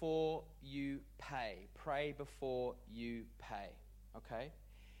pray before you pay. Pray before you pay. Okay?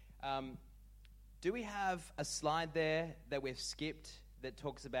 Do we have a slide there that we've skipped that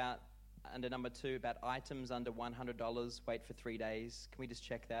talks about, under number 2, about items under $100, wait for 3 days? Can we just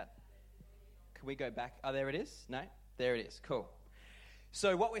check that? Can we go back? Oh, there it is? No? There it is. Cool.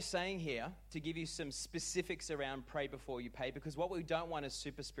 So what we're saying here, to give you some specifics around pray before you pay, because what we don't want is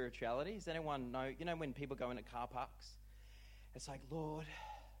super spirituality. Does anyone know, when people go into car parks? It's like, Lord,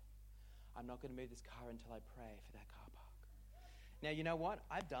 I'm not going to move this car until I pray for that car park. Now, you know what?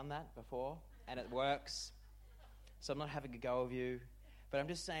 I've done that before, and it works. So I'm not having a go of you. But I'm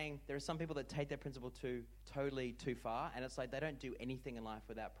just saying there are some people that take that principle totally too far, and it's like they don't do anything in life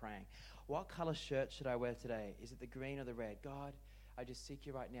without praying. What color shirt should I wear today? Is it the green or the red? God, I just seek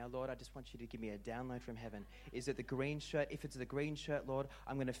you right now. Lord, I just want you to give me a download from heaven. Is it the green shirt? If it's the green shirt, Lord,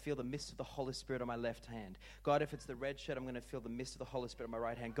 I'm going to feel the mist of the Holy Spirit on my left hand. God, if it's the red shirt, I'm going to feel the mist of the Holy Spirit on my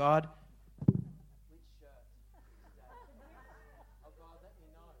right hand. God, which shirt? Oh, God, let me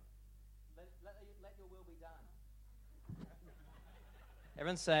know. Let your will be done.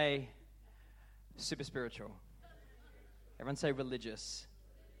 Everyone say super spiritual. Everyone say religious.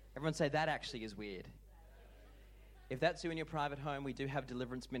 Everyone say that actually is weird. If that's you in your private home, we do have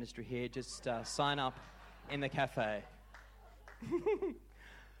deliverance ministry here. Just sign up in the cafe.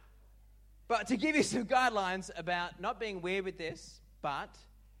 But to give you some guidelines about not being weird with this, but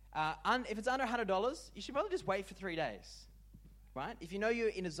if it's under $100, you should probably just wait for 3 days, right? If you know you're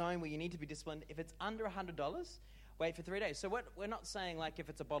in a zone where you need to be disciplined, if it's under $100, wait for 3 days. So what we're not saying, like, if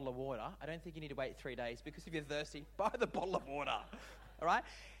it's a bottle of water, I don't think you need to wait 3 days, because if you're thirsty, buy the bottle of water, all right?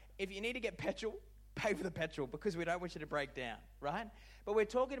 If you need to get petrol, pay for the petrol because we don't want you to break down, right? But we're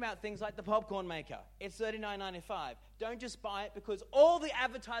talking about things like the popcorn maker. It's $39.95. Don't just buy it because all the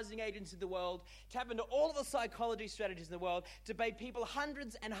advertising agents in the world tap into all of the psychology strategies in the world to pay people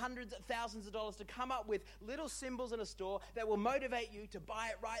hundreds and hundreds of thousands of dollars to come up with little symbols in a store that will motivate you to buy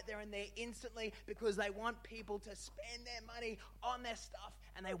it right there and there instantly because they want people to spend their money on their stuff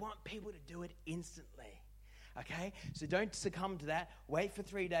and they want people to do it instantly. Okay? So don't succumb to that. Wait for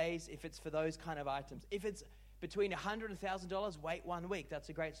 3 days if it's for those kind of items. If it's between $100 and $1,000, wait 1 week. That's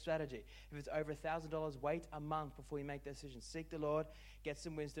a great strategy. If it's over $1,000, wait a month before you make the decision. Seek the Lord, get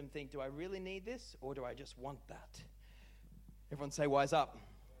some wisdom, think, do I really need this or do I just want that? Everyone say, wise up.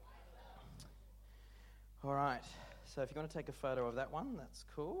 All right. So if you're going to take a photo of that one, that's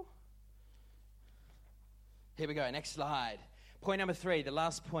cool. Here we go. Next slide. Point number 3, the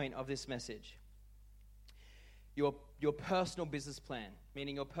last point of this message. Your personal business plan,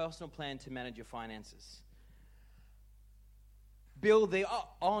 meaning your personal plan to manage your finances. Build the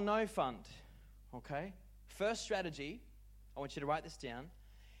oh no fund, okay? First strategy, I want you to write this down,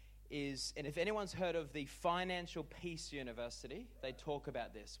 is, and if anyone's heard of the Financial Peace University, they talk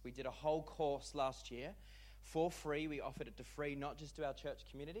about this. We did a whole course last year for free. We offered it to free, not just to our church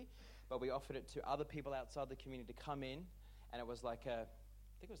community, but we offered it to other people outside the community to come in, and it was like I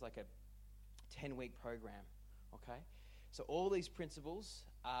think it was like a 10-week program, okay? So all these principles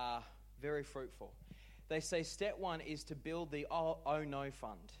are very fruitful. They say step 1 is to build the oh no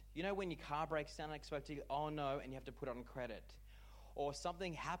fund. You know when your car breaks down unexpectedly, oh no, and you have to put it on credit. Or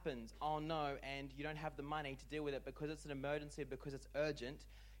something happens, oh no, and you don't have the money to deal with it because it's an emergency, because it's urgent,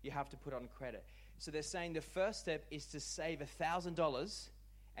 you have to put it on credit. So they're saying the first step is to save $1,000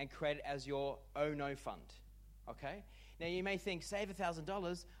 and create it as your oh no fund. Okay? Now you may think, save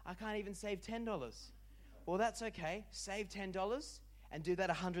 $1,000, I can't even save $10. Well, that's okay. Save $10 and do that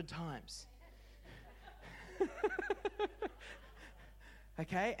 100 times.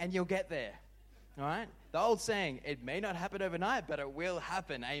 Okay, and you'll get there. All right? The old saying, it may not happen overnight, but it will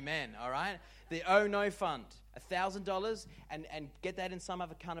happen. Amen. All right? The oh no fund, $1,000, and get that in some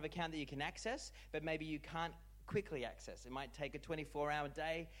other kind of account that you can access, but maybe you can't quickly access. It might take a 24-hour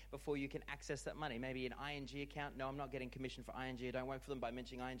day before you can access that money. Maybe an ING account. No, I'm not getting commission for ING. I don't work for them by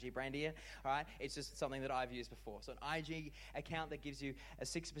mentioning ING brand here. All right? It's just something that I've used before. So an ING account that gives you a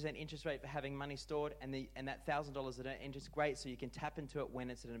 6% interest rate for having money stored, and that $1,000 at interest, great, so you can tap into it when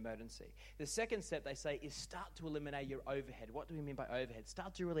it's an emergency. The second step, they say, is start to eliminate your overhead. What do we mean by overhead?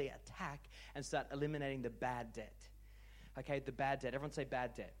 Start to really attack and start eliminating the bad debt. Okay, the bad debt. Everyone say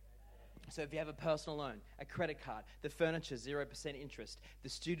bad debt. So if you have a personal loan, a credit card, the furniture, 0% interest, the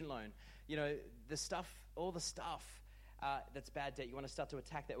student loan, you know, the stuff, all the stuff that's bad debt, you want to start to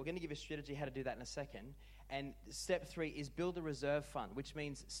attack that. We're going to give you a strategy how to do that in a second. And step 3 is build a reserve fund, which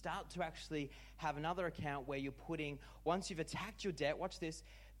means start to actually have another account where you're putting, once you've attacked your debt, watch this,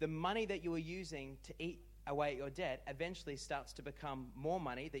 the money that you are using to eat away at your debt eventually starts to become more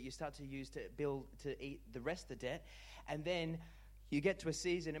money that you start to use to eat the rest of the debt. And then you get to a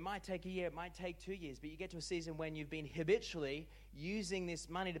season, it might take a year, it might take 2 years, but you get to a season when you've been habitually using this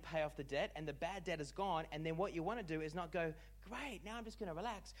money to pay off the debt and the bad debt is gone, and then what you want to do is not go, great, now I'm just going to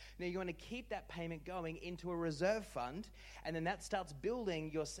relax. Now you want to keep that payment going into a reserve fund, and then that starts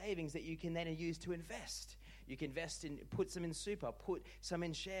building your savings that you can then use to invest. You can invest in, put some in super, put some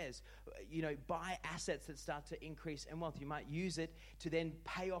in shares, you know, buy assets that start to increase in wealth. You might use it to then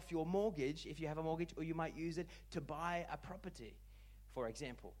pay off your mortgage if you have a mortgage, or you might use it to buy a property, for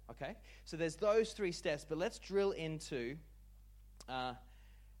example, okay? So there's those 3 steps, but let's drill into the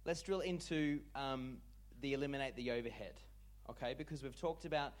eliminate the overhead, okay? Because we've talked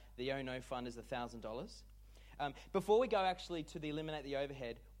about the oh no fund is $1,000. Before we go actually to the eliminate the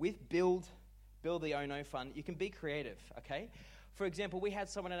overhead, with build the oh no fund, you can be creative, okay? For example, we had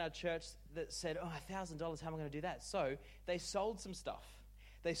someone in our church that said, oh, $1,000, how am I going to do that? So they sold some stuff.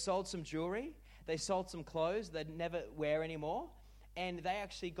 They sold some jewelry. They sold some clothes they'd never wear anymore. And they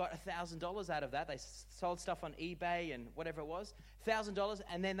actually got $1,000 out of that. They sold stuff on eBay and whatever it was, $1,000,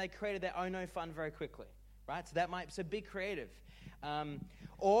 and then they created their oh no fund very quickly, right? So be creative.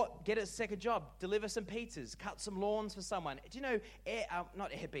 Or get a second job, deliver some pizzas, cut some lawns for someone. Do you know,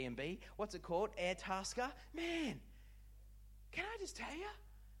 not Airbnb, what's it called? Airtasker? Man, can I just tell you?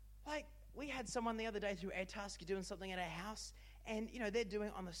 Like, we had someone the other day through Airtasker doing something at our house, and, you know, they're doing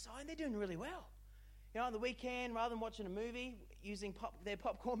it on the side, they're doing really well. You know, on the weekend, rather than watching a movie, using their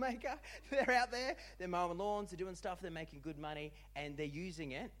popcorn maker, they're out there, they're mowing lawns, they're doing stuff, they're making good money, and they're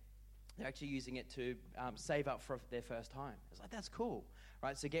actually using it to save up for their first home. It's like, that's cool,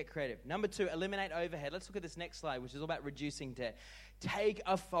 right? So get creative. Number 2, eliminate overhead. Let's look at this next slide, which is all about reducing debt. Take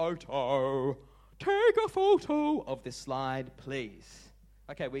a photo. take a photo of this slide, please.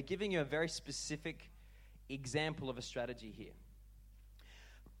 Okay, we're giving you a very specific example of a strategy here.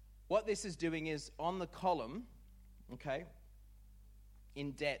 What this is doing is on the column, okay,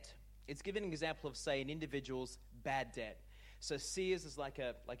 in debt, it's giving an example of, say, an individual's bad debt. So Sears is like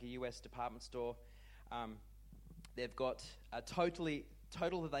a US department store. They've got a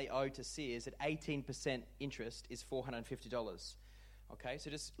total that they owe to Sears at 18% interest is $450. Okay,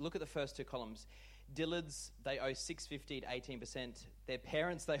 so just look at the first two columns. Dillard's, they owe $650 at 18%. Their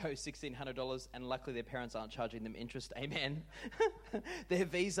parents, they owe $1,600, and luckily their parents aren't charging them interest. Amen. Their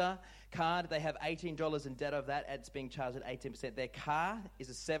Visa card, they have $18 in debt of that. It's being charged at 18%. Their car is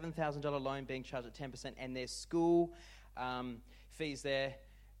a $7,000 loan being charged at 10%, and their school fees there,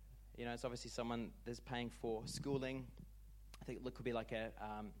 you know, it's obviously someone that's paying for schooling. I think it could be like a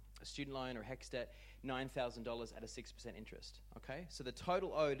student loan or HECS debt, $9,000 at a 6% interest, okay? So the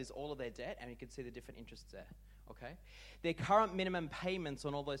total owed is all of their debt, and you can see the different interests there, okay? Their current minimum payments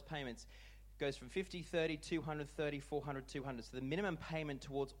on all those payments goes from 50, 30, 200, 30, 400, 200. So the minimum payment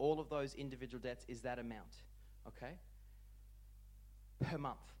towards all of those individual debts is that amount, okay? Per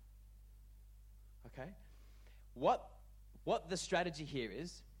month, okay? What the strategy here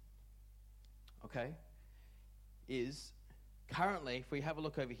is, okay, is currently, if we have a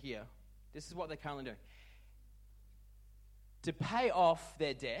look over here, this is what they're currently doing. To pay off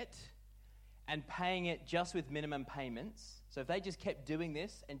their debt and paying it just with minimum payments, so if they just kept doing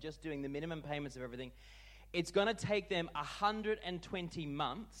this and just doing the minimum payments of everything, it's going to take them 120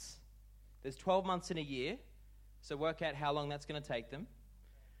 months. There's 12 months in a year, so work out how long that's going to take them.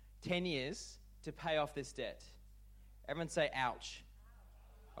 10 years to pay off this debt. Everyone say, ouch.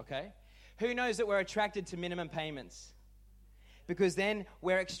 Okay? Who knows that we're attracted to minimum payments? Because then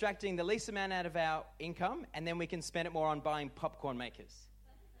we're extracting the least amount out of our income, and then we can spend it more on buying popcorn makers.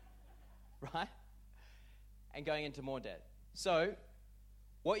 Right? And going into more debt. So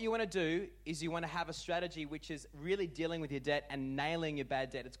what you want to do is you want to have a strategy which is really dealing with your debt and nailing your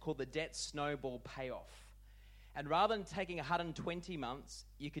bad debt. It's called the debt snowball payoff. And rather than taking 120 months,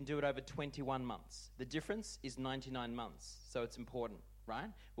 you can do it over 21 months. The difference is 99 months. So it's important, right?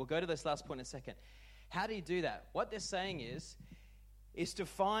 We'll go to this last point in a second. How do you do that? What they're saying is to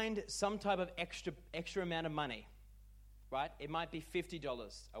find some type of extra amount of money, right? It might be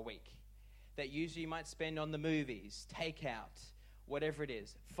 $50 a week that usually you might spend on the movies, takeout, whatever it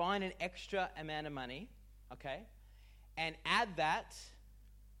is. Find an extra amount of money, okay, and add that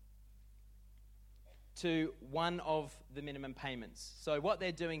to one of the minimum payments. So what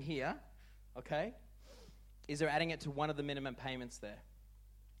they're doing here, okay, is they're adding it to one of the minimum payments there.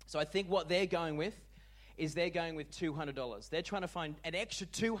 So I think what they're going with is they're going with $200. They're trying to find an extra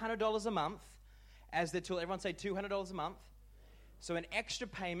 $200 a month as their tool. Everyone say $200 a month. So an extra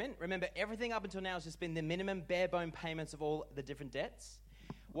payment. Remember, everything up until now has just been the minimum bare bone payments of all the different debts.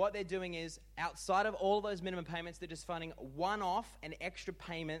 What they're doing is, outside of all those minimum payments, they're just finding one-off, an extra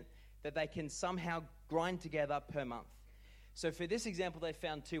payment that they can somehow grind together per month. So for this example, they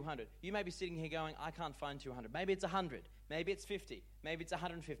found 200. You may be sitting here going, I can't find 200. Maybe it's 100. Maybe it's 50. Maybe it's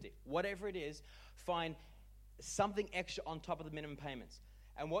 150. Whatever it is, find something extra on top of the minimum payments.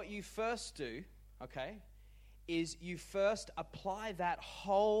 And what you first do, okay, is you first apply that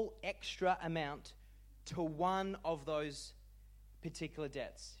whole extra amount to one of those particular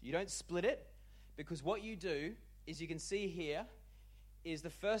debts. You don't split it, because what you do is, you can see here, is the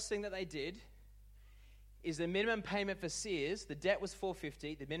first thing that they did is the minimum payment for Sears. The debt was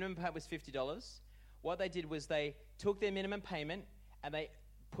 $450. The minimum payment was $50. What they did was they took their minimum payment and they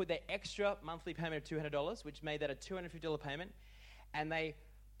put their extra monthly payment of $200, which made that a $250 payment, and they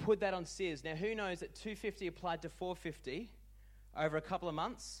put that on Sears. Now, who knows that $250 applied to $450 over a couple of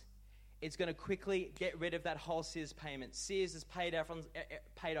months, it's going to quickly get rid of that whole Sears payment. Sears is paid off.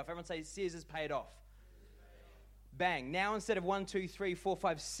 Everyone say Sears is paid off. Bang. Now, instead of 1, 2, 3, 4,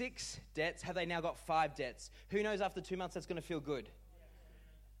 5, 6 debts, have they now got 5 debts? Who knows, after 2 months, that's going to feel good.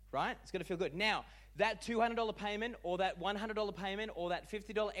 Right? It's going to feel good. Now, that $200 payment, or that $100 payment, or that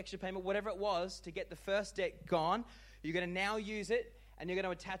 $50 extra payment, whatever it was, to get the first debt gone, you're going to now use it, and you're going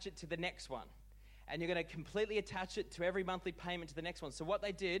to attach it to the next one. And you're going to completely attach it to every monthly payment to the next one. So what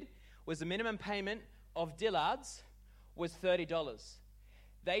they did was, the minimum payment of Dillard's was $30.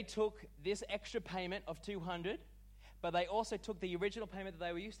 They took this extra payment of $200, but they also took the original payment that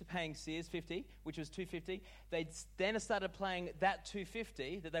they were used to paying Sears, $50, which was $250. They then started paying that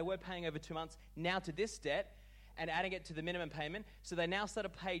 $250 that they were paying over 2 months now to this debt, and adding it to the minimum payment. So they now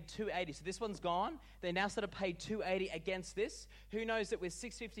started paying $280. So this one's gone. They now started paying $280 against this. Who knows that with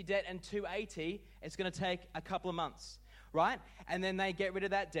 $650 debt and $280, it's going to take a couple of months, right? And then they get rid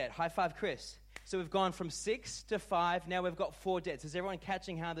of that debt. High five, Chris. So we've gone from 6 to 5. Now we've got 4 debts. Is everyone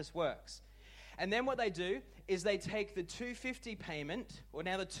catching how this works? And then what they do is they take the $250 payment, or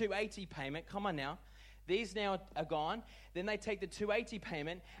now the $280 payment. Come on now. These now are gone. Then they take the $280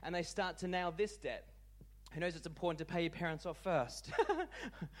 payment and they start to nail this debt. Who knows it's important to pay your parents off first?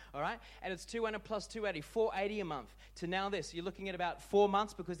 All right? And it's $200 plus $280, $480 a month. To now this, you're looking at about 4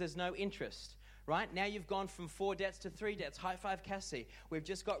 months because there's no interest. Right? Now you've gone from 4 debts to 3 debts. High five, Cassie. We've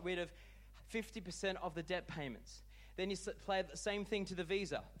just got rid of 50% of the debt payments. Then you play the same thing to the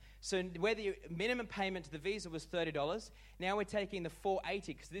Visa. So whether your minimum payment to the Visa was $30, now we're taking the $480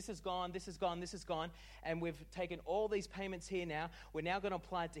 because this is gone, this is gone, this is gone, and we've taken all these payments here now. We're now going to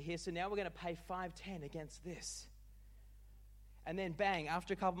apply it to here, so now we're going to pay $510 against this. And then bang,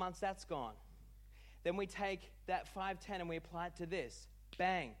 after a couple months, that's gone. Then we take that $510 and we apply it to this.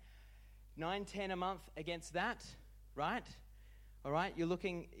 Bang, $910 a month against that, right? All right, you're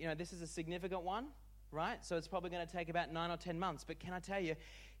looking, this is a significant one, right? So it's probably going to take about 9 or 10 months. But can I tell you,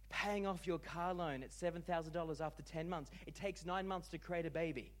 paying off your car loan at $7,000 after 10 months, it takes 9 months to create a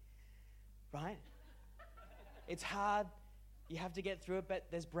baby, right? It's hard. You have to get through it, but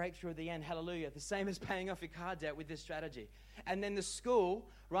there's breakthrough at the end. Hallelujah. The same as paying off your car debt with this strategy. And then the school,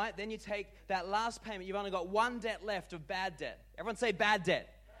 right? Then you take that last payment. You've only got 1 debt left of bad debt. Everyone say bad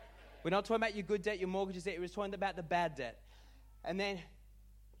debt. We're not talking about your good debt, your mortgages debt. We're just talking about the bad debt. And then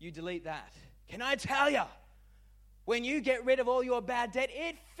you delete that. Can I tell you, when you get rid of all your bad debt,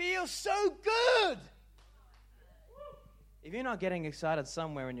 it feels so good. If you're not getting excited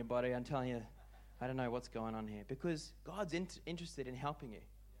somewhere in your body, I'm telling you, I don't know what's going on here. Because God's interested in helping you.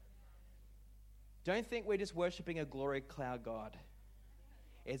 Don't think we're just worshiping a glory cloud God.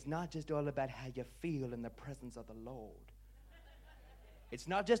 It's not just all about how you feel in the presence of the Lord. It's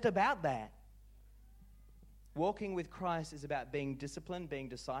not just about that. Walking with Christ is about being disciplined, being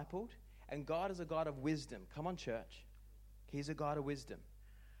discipled. And God is a God of wisdom. Come on, church. He's a God of wisdom.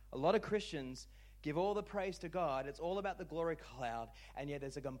 A lot of Christians give all the praise to God. It's all about the glory cloud. And yet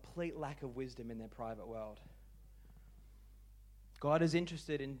there's a complete lack of wisdom in their private world. God is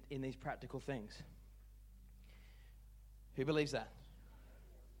interested in these practical things. Who believes that?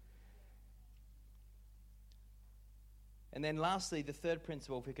 And then lastly, the third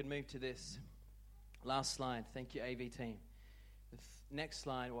principle, if we could move to this. Last slide. Thank you, AV team. Next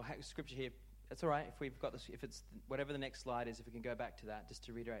slide, we'll have scripture here. That's all right if we've got this, if it's whatever the next slide is, if we can go back to that, just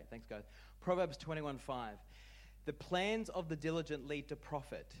to reiterate. Thanks, guys. Proverbs 21:5. The plans of the diligent lead to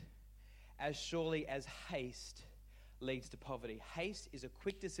profit, as surely as haste leads to poverty. Haste is a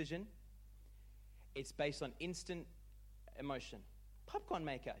quick decision. It's based on instant emotion. Popcorn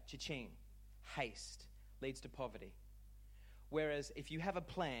maker, cha-ching. Haste leads to poverty. Whereas if you have a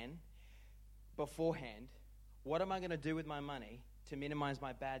plan beforehand, what am I going to do with my money to minimize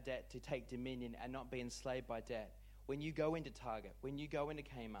my bad debt, to take dominion and not be enslaved by debt? When you go into Target, when you go into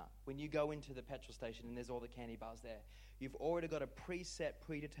Kmart, when you go into the petrol station and there's all the candy bars there, you've already got a preset,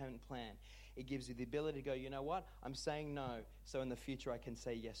 predetermined plan. It gives you the ability to go, you know what? I'm saying no, so in the future I can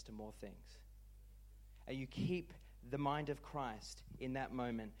say yes to more things. And you keep the mind of Christ in that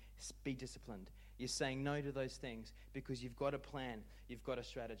moment. Be disciplined. You're saying no to those things because you've got a plan. You've got a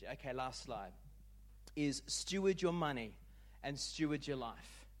strategy. Okay, last slide is steward your money and steward your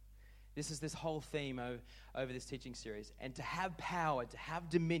life. This is this whole theme over this teaching series. And to have power, to have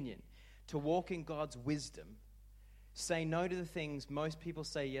dominion, to walk in God's wisdom, say no to the things most people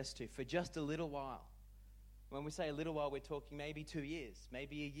say yes to for just a little while. When we say a little while, we're talking maybe 2 years,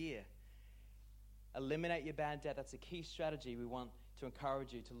 maybe a year. Eliminate your bad debt. That's a key strategy we want to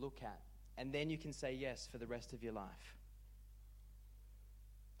encourage you to look at. And then you can say yes for the rest of your life.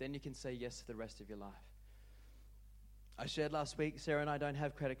 Then you can say yes for the rest of your life. I shared last week, Sarah and I don't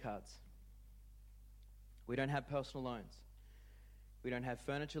have credit cards. We don't have personal loans. We don't have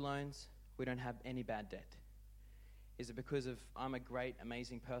furniture loans. We don't have any bad debt. Is it because I'm a great,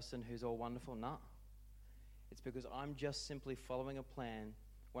 amazing person who's all wonderful? No. It's because I'm just simply following a plan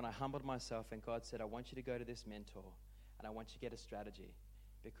when I humbled myself and God said, I want you to go to this mentor and I want you to get a strategy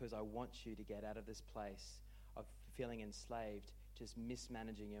because I want you to get out of this place of feeling enslaved, just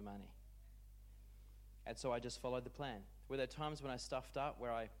mismanaging your money. And so I just followed the plan. Were there times when I stuffed up,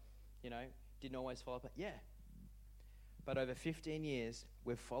 where I, didn't always follow up? Yeah. But over 15 years,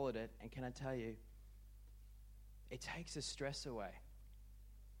 we've followed it. And can I tell you, it takes the stress away.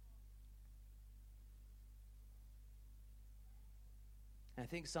 And I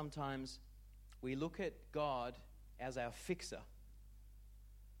think sometimes we look at God as our fixer.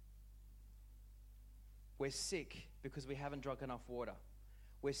 We're sick because we haven't drunk enough water.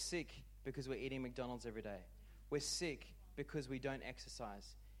 We're sick because we're eating McDonald's every day. We're sick because we don't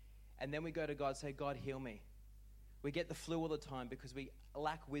exercise. And then we go to God and say, God, heal me. We get the flu all the time because we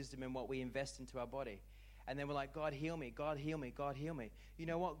lack wisdom in what we invest into our body. And then we're like, God, heal me, God, heal me, God, heal me. You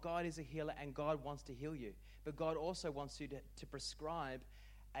know what? God is a healer and God wants to heal you. But God also wants you to prescribe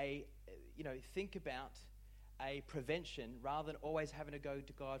think about a prevention rather than always having to go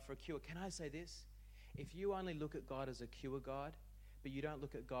to God for a cure. Can I say this? If you only look at God as a cure God, but you don't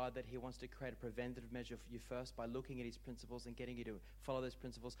look at God that he wants to create a preventative measure for you first by looking at his principles and getting you to follow those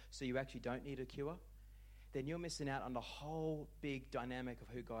principles so you actually don't need a cure, then you're missing out on the whole big dynamic of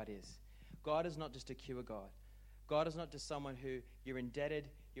who God is. God is not just a cure God. God is not just someone who you're indebted,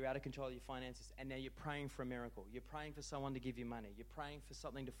 you're out of control of your finances, and now you're praying for a miracle. You're praying for someone to give you money. You're praying for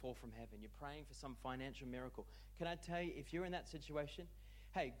something to fall from heaven. You're praying for some financial miracle. Can I tell you, if you're in that situation,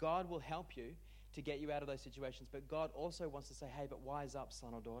 hey, God will help you to get you out of those situations, but God also wants to say, hey, but wise up,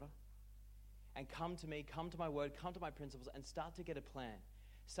 son or daughter, and come to me, come to my word, come to my principles, and start to get a plan.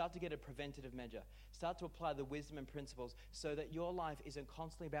 Start to get a preventative measure. Start to apply the wisdom and principles so that your life isn't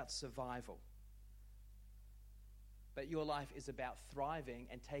constantly about survival, but your life is about thriving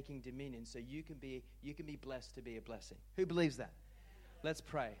and taking dominion so you can be blessed to be a blessing. Who believes that? Let's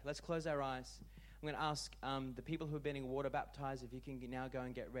pray. Let's close our eyes. I'm going to ask the people who are being water baptized if you can now go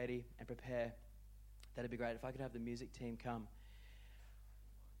and get ready and prepare. That'd be great. If I could have the music team come.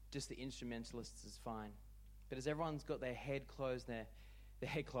 Just the instrumentalists is fine. But as everyone's got their head closed, their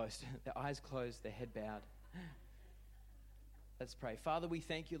head closed, their eyes closed, their head bowed. Let's pray. Father, we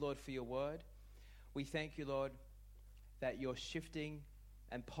thank you, Lord, for your word. We thank you, Lord, that you're shifting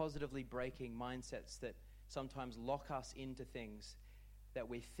and positively breaking mindsets that sometimes lock us into things that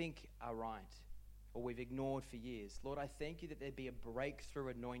we think are right or we've ignored for years. Lord, I thank you that there'd be a breakthrough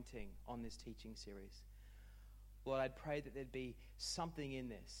anointing on this teaching series. Lord, I'd pray that there'd be something in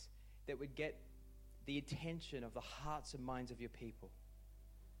this that would get the attention of the hearts and minds of your people.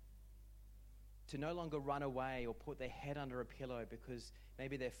 To no longer run away or put their head under a pillow because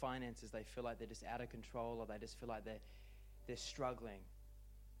maybe their finances, they feel like they're just out of control or they just feel like they're struggling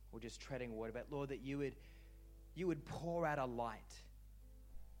or just treading water. But Lord, that you would pour out a light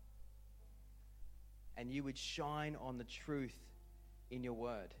and you would shine on the truth in your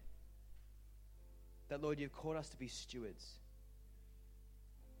word. That, Lord, you've called us to be stewards.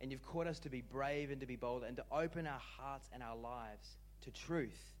 And you've called us to be brave and to be bold and to open our hearts and our lives to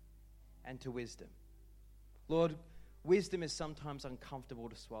truth and to wisdom. Lord, wisdom is sometimes uncomfortable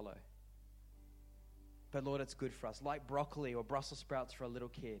to swallow. But Lord, it's good for us. Like broccoli or Brussels sprouts for a little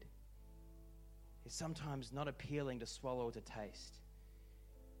kid. It's sometimes not appealing to swallow or to taste.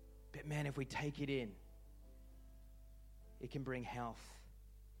 But man, if we take it in, it can bring health.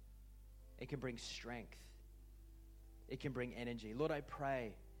 It can bring strength. It can bring energy. Lord, I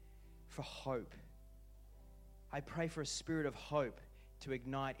pray for hope. I pray for a spirit of hope to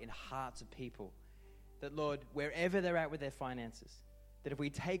ignite in hearts of people. That, Lord, wherever they're at with their finances, that if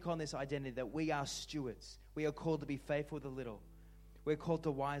we take on this identity that we are stewards, we are called to be faithful with the little. We're called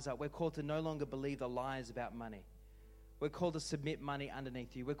to wise up. We're called to no longer believe the lies about money. We're called to submit money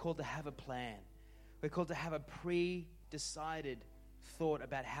underneath you. We're called to have a plan. We're called to have a pre-decided thought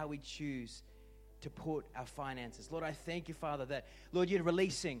about how we choose to put our finances. Lord, I thank you, Father, that, Lord, you're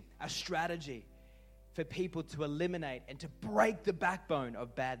releasing a strategy for people to eliminate and to break the backbone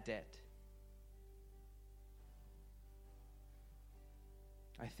of bad debt.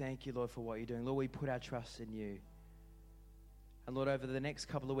 I thank you, Lord, for what you're doing. Lord, we put our trust in you. And Lord, over the next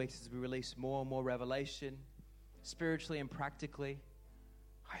couple of weeks as we release more and more revelation, spiritually and practically,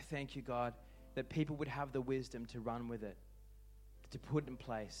 I thank you, God, that people would have the wisdom to run with it, to put it in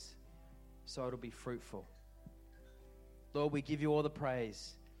place so it'll be fruitful. Lord, we give you all the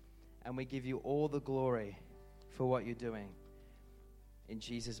praise and we give you all the glory for what you're doing. In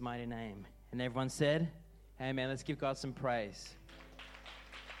Jesus' mighty name. And everyone said, amen. Let's give God some praise.